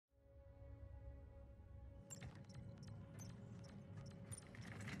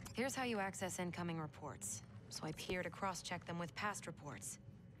Here's how you access incoming reports. Swipe here to cross-check them with past reports.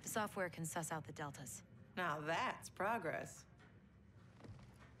 The software can suss out the deltas. Now that's progress.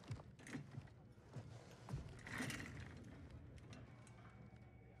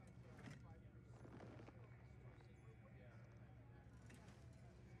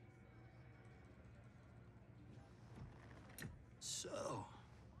 So,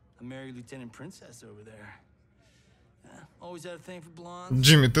 a married lieutenant princess over there. Always had a thing for blondes.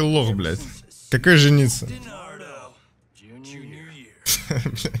 Джимми, ты лох, блядь. Какой жениться? Junior year.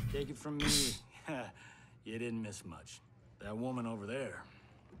 Take it from me. You didn't miss much. That woman over there.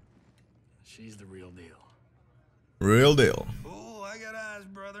 She's the real deal. Real deal. Oh, I got eyes,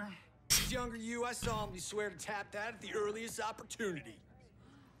 brother. He's younger than you. I saw him. You swear to tap that at the earliest opportunity.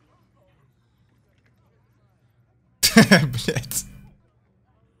 Блядь.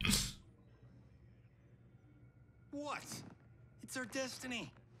 What? It's our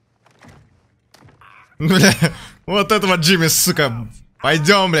destiny. Бля, вот этого Джимми, сука.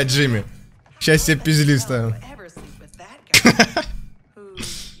 Пойдем, блядь, Джимми. Сейчас тебе пизли ставим.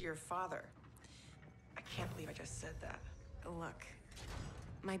 Who's your father? I can't believe I just said that. Look,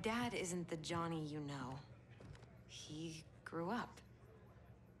 my dad isn't the Johnny you know. He grew up.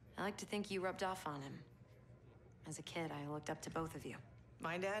 I like to think you rubbed off on him. As a kid, I looked up to both of you.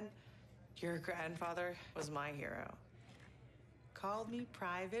 My dad, your grandfather, was my hero. Called me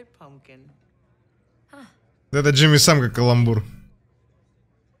Private Pumpkin. Huh. Это Джимми сам как каламбур.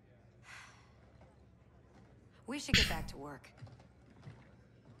 We should get back to work.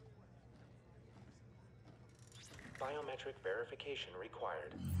 Biometric verification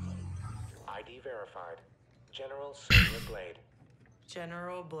required. ID verified. General Sonia Blade.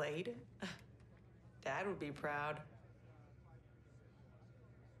 General Blade? Dad would be proud.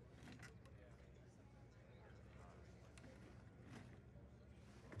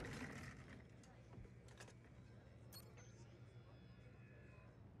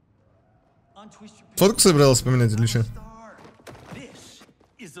 Фотку собирался поменять или что? This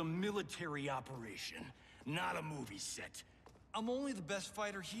is a military operation, not a movie set. I'm only the best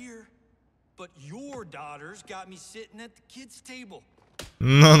fighter here, but your daughters got me sitting at the kids' table.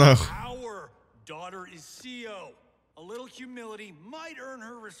 Ну нахуй. Our daughter is CO. A little humility might earn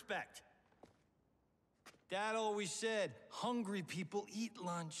her respect. Dad always said, hungry people eat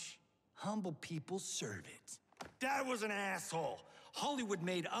lunch, humble people serve it. Dad was an asshole. Hollywood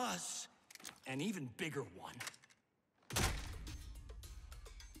made us an even bigger one.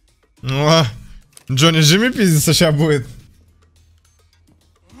 О, Джонни Джимми пиздится сейчас будет.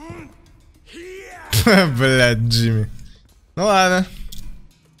 Блядь, Джимми. Ну ладно.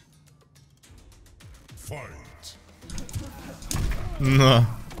 Но.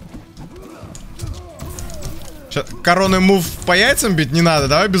 Сейчас короны мув по яйцам бить не надо,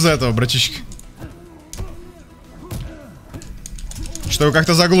 давай без этого, братишка. Что,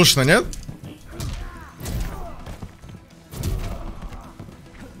 как-то заглушено, нет?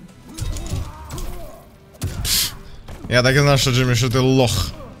 Я так и знал, что Джимми, что ты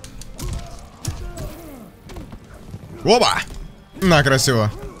лох. Оба! На, красиво.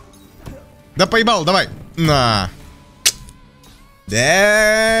 Да поебал, давай. На.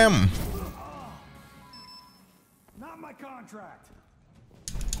 Дэм.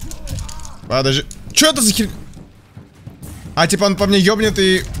 Подожди. Что это за хер... А, типа он по мне ёбнет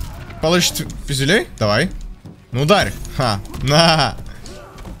и получит пизелей? Давай. Ну ударь. Ха. На.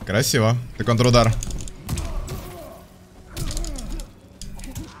 Красиво. Ты контрудар.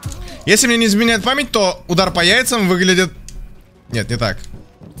 Если мне не изменяет память, то удар по яйцам выглядит... Нет, не так.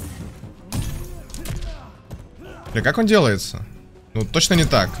 Бля, как он делается? Ну, точно не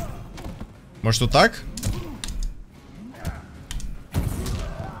так. Может, вот так?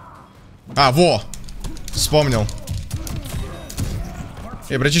 А, во! Вспомнил.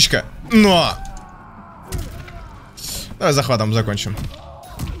 Эй, братишка. Но! Давай захватом закончим.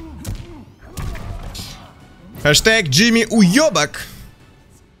 Хэштег Джимми уёбок.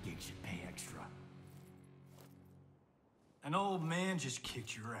 An old man just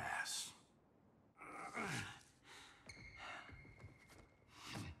kicked your ass.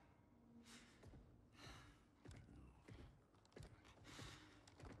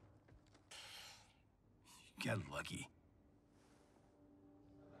 Got lucky.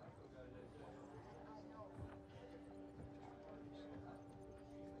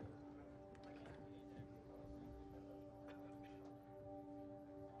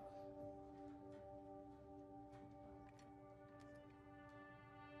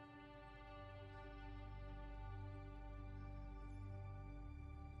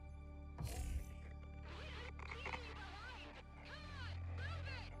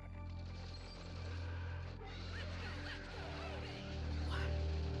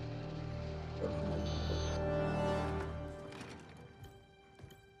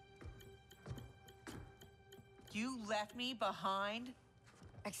 You left me behind?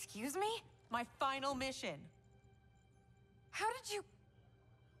 Excuse me? My final mission. How did you...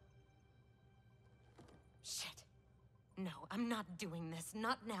 Shit. No, I'm not doing this.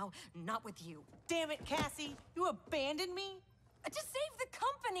 Not now. Not with you. Damn it, Cassie. You abandoned me? To save the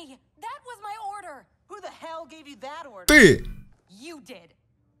company! That was my order! Who the hell gave you that order? Ты! You did.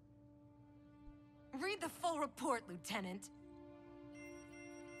 Read the full report, Lieutenant.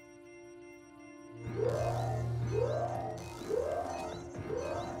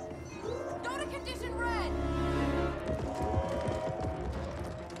 Go to condition red!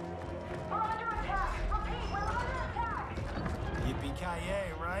 We're under attack! Repeat, we're under attack! Yippee-ki-yay,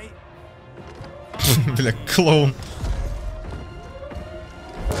 right? Бля, клоун.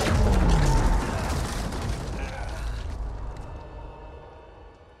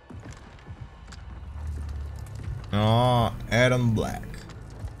 О, Эрон Блэк.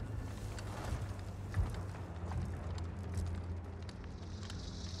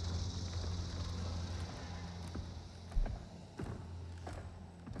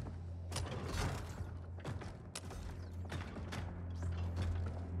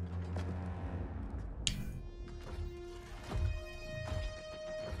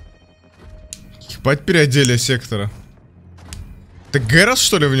 Ебать, переодели сектора. Ты Гэрос,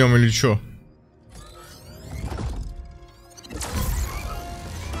 что ли, в нем или чё?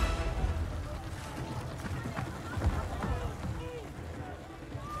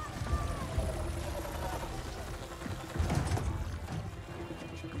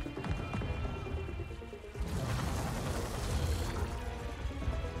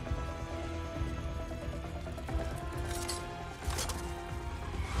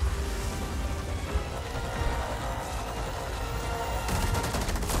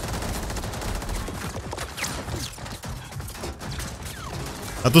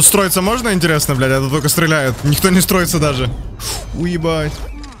 А тут строиться можно, интересно, блядь? А тут только стреляют. Никто не строится даже. Уебать.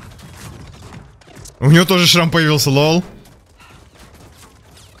 У него тоже шрам появился, лол.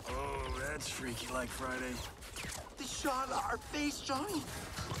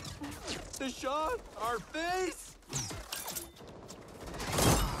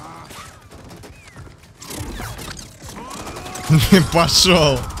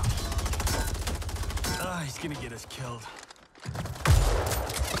 Пошел.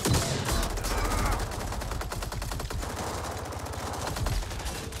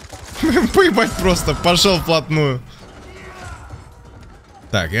 Поебать просто, пошел вплотную.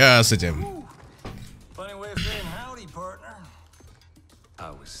 Так, я с этим.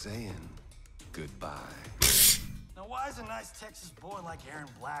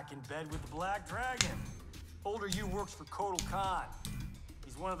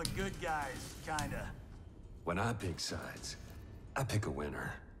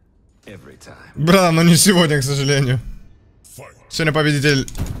 Брат, но не сегодня, к сожалению. Сегодня победитель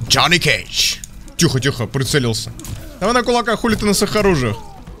Джонии Кейдж. Тихо, тихо, прицелился. Давай на кулаках, хули ты на своих оружиях.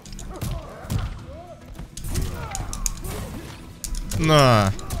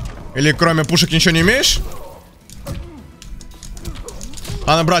 На. Или кроме пушек ничего не имеешь?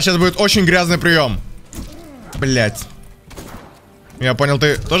 Ладно, брат, сейчас будет очень грязный прием. Блять. Я понял,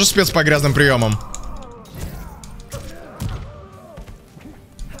 ты тоже спец по грязным приемам.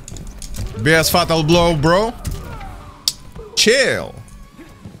 Без Fatal Blow, бро. Chill.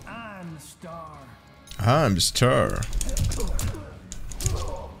 I'm the star.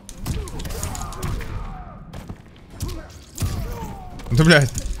 Да,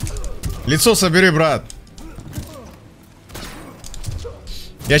 блядь. Лицо собери, брат.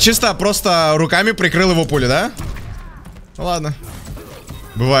 Я чисто просто руками прикрыл его пули, да? Ну ладно.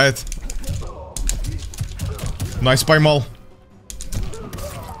 Бывает. Найс, поймал.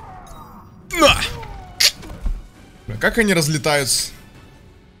 На! Как они разлетаются?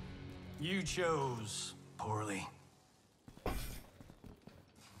 You chose poorly.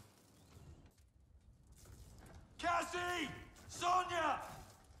 Cassie! Sonia!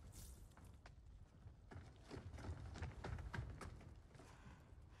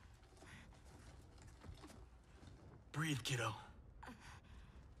 Breathe, kiddo.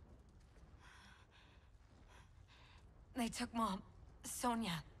 They took Mom.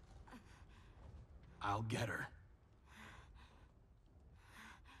 Sonia. I'll get her.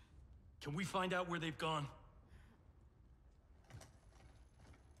 Can we find out where they've gone?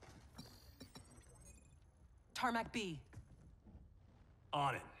 Tarmac B.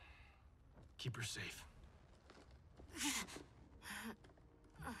 On it. Keep her safe.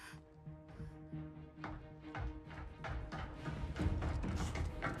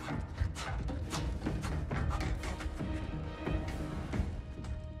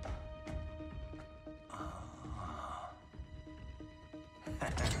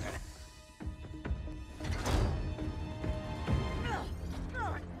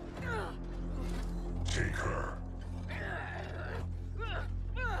 Take her.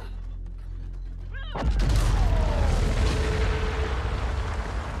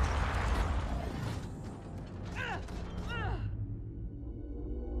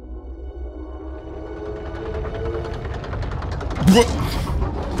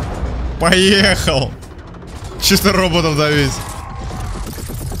 Поехал. Чисто роботов давить.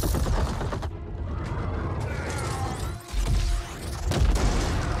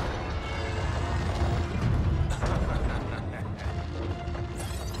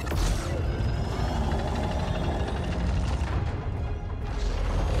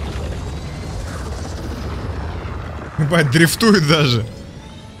 Ебать, дрифтует даже.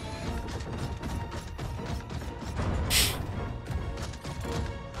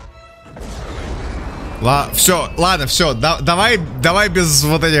 Все, ладно, все. Давай без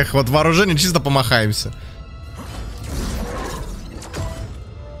вот этих вот вооружений чисто помахаемся.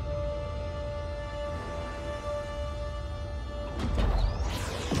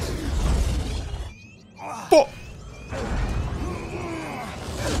 О!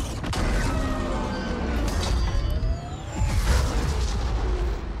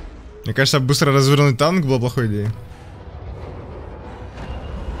 Мне кажется, быстро развернуть танк была плохой идеей.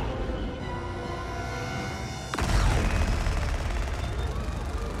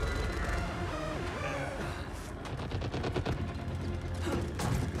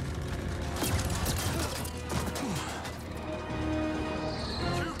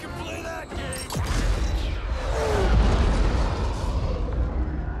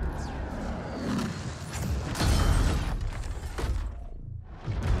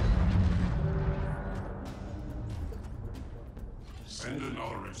 Send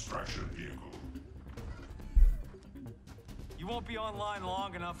another extraction vehicle. You won't be online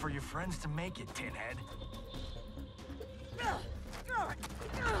long enough for your friends to make it, Tinhead.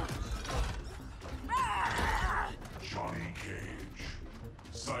 Johnnie Кейдж.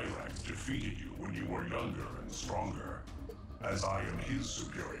 Silex defeated you when you were younger and stronger. As I am his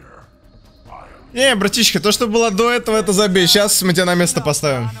superior, I am... Не, братишка, то, что было до этого, это забей. Сейчас мы тебя на место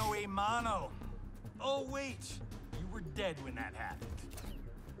поставим.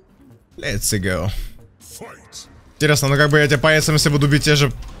 Let's go. Интересно, ну как бы я тебя по СМС буду бить, те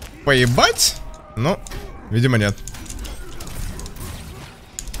же поебать? Ну, видимо, нет.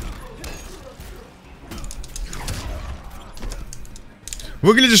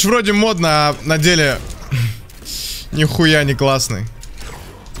 Выглядишь вроде модно, а на деле нихуя не классный.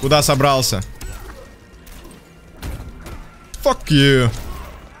 Куда собрался? Fuck you.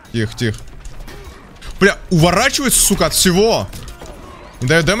 Тихо, тихо. Бля, уворачивается, сука, от всего. Не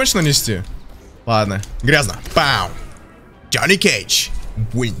дает дэмэдж нанести? Ладно, грязно. Пау. Джонии Кейдж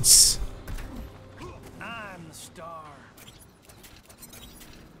wins.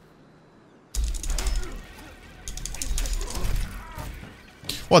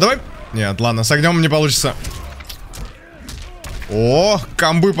 О, давай. Нет, ладно, с огнем не получится. О,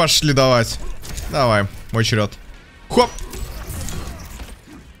 комбы пошли давать. Давай, мой черед. Хоп.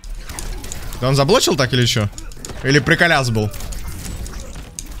 Да он заблочил так или что? Или приколяс был?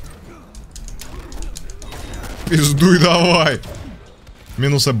 Пиздуй давай.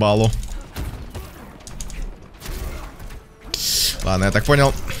 Минус балу. Ладно, я так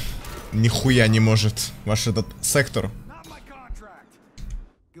понял. Нихуя не может ваш этот сектор.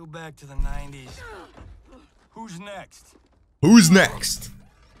 Who's next?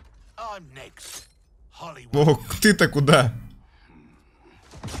 О, ты-то куда?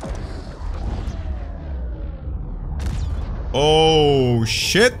 Оу,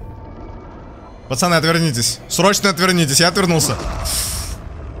 щит. Пацаны, отвернитесь. Срочно отвернитесь, я отвернулся.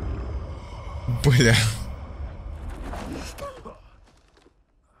 Бля.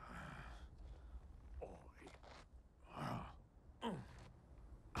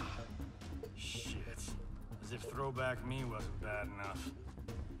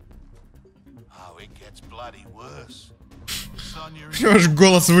 Аж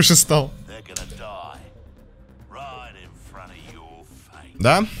голос выше стал.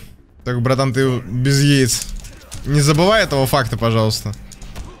 Да? Так, братан, ты без яиц. Не забывай этого факта, пожалуйста.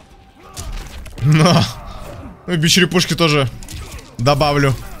 Но. Ну и без черепушки тоже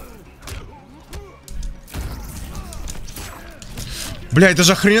добавлю. Бля, это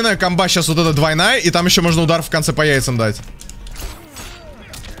же охрененная комба. Сейчас вот эта двойная. И там еще можно удар в конце по яйцам дать.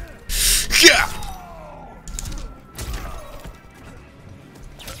 Ха!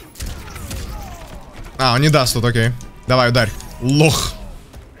 А, он не даст тут, окей. Давай, ударь. Лох.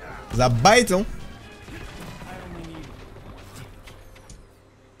 Забайтил.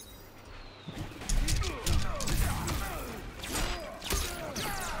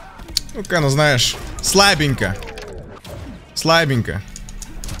 Ну-ка, ну знаешь, слабенько. Слабенько.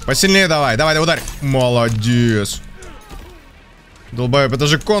 Посильнее давай, давай, ударь. Молодец. Долбоеб, это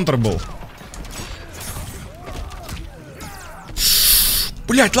же контр был.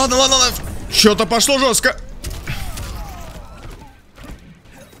 Блять, ладно, ладно, ладно. Что-то пошло жестко.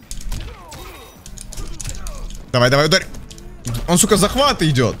 Давай, давай, ударь. Он, сука, захват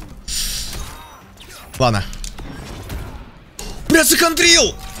идет. Ладно. Блядь,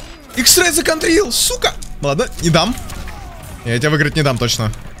 законтрил! X-Ray законтрил, сука! Ладно, не дам. Я тебя выиграть не дам,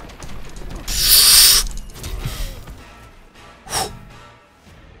 точно.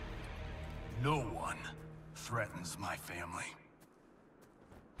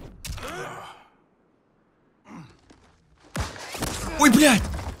 Ой, блядь!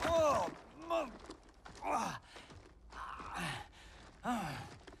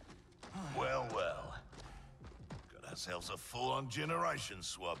 Well, well. Got ourselves a full-on generation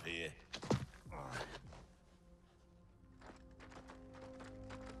swap here.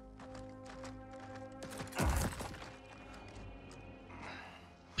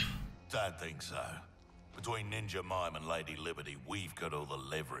 Don't think so. Between Ninja Mime and Lady Liberty, we've got all the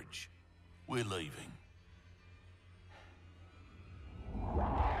leverage. We're leaving.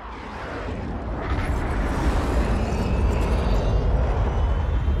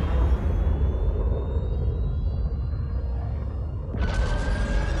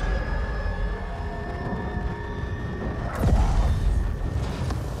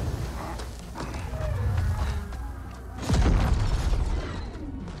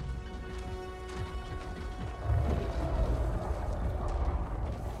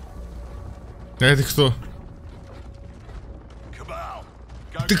 А это кто?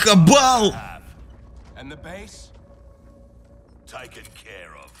 Ты кабал!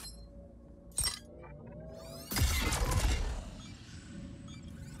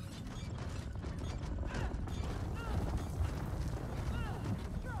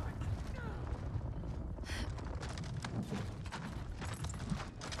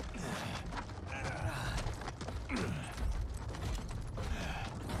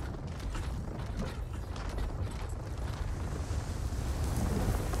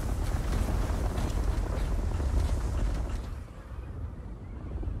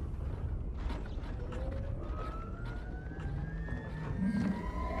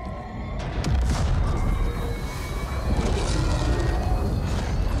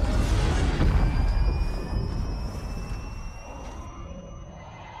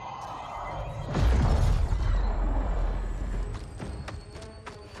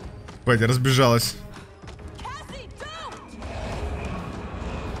 Батя разбежалась.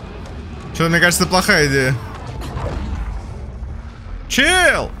 Что-то, мне кажется, плохая идея.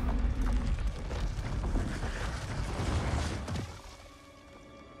 Чел!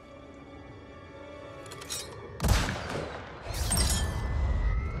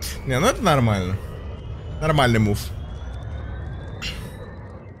 Не, ну это нормально. Нормальный мув.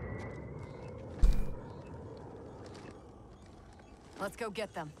 Let's go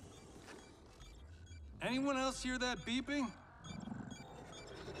get them. Anyone else hear that beeping?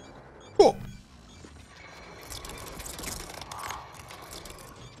 О!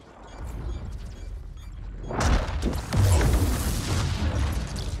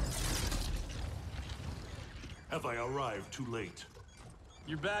 Have I arrived too late?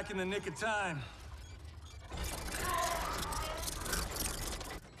 You're back in the nick of time.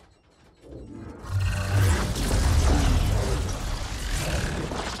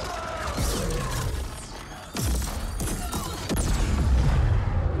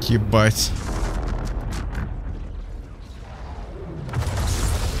 Ебать.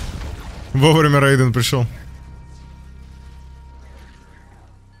 Вовремя Рейден пришел.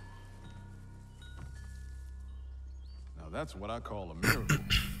 Now that's what I call a miracle.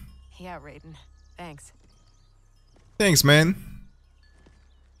 Yeah, Raiden. Thanks. Thanks, man.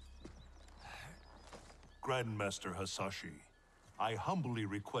 Grandmaster Hasashi, I humbly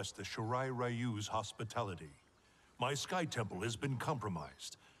request the Shirai Ryu's hospitality. My Sky Temple has been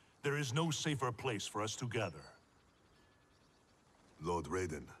compromised. There is no safer place for us to gather. Lord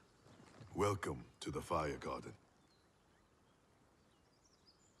Raiden, welcome to the Fire Garden.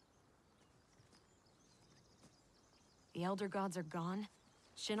 The Elder Gods are gone?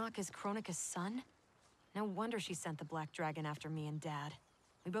 Shinnok is Kronika's son? No wonder she sent the Black Dragon after me and Dad.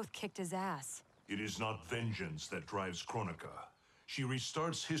 We both kicked his ass. It is not vengeance that drives Kronika. She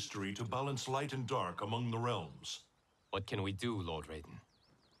restarts history to balance light and dark among the realms. What can we do, Lord Raiden?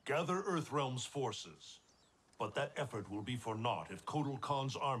 Gather Earthrealm's forces. But that effort will be for naught if Kotal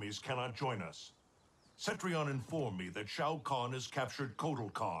Khan's armies cannot join us. Cetrion informed me that Shao Kahn has captured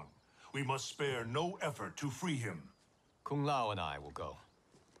Kotal Khan. We must spare no effort to free him. Kung Lao and I will go.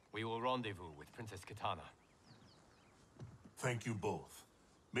 We will rendezvous with Princess Kitana. Thank you both.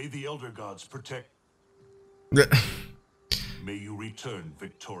 May the Elder Gods protect. May you return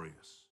victorious.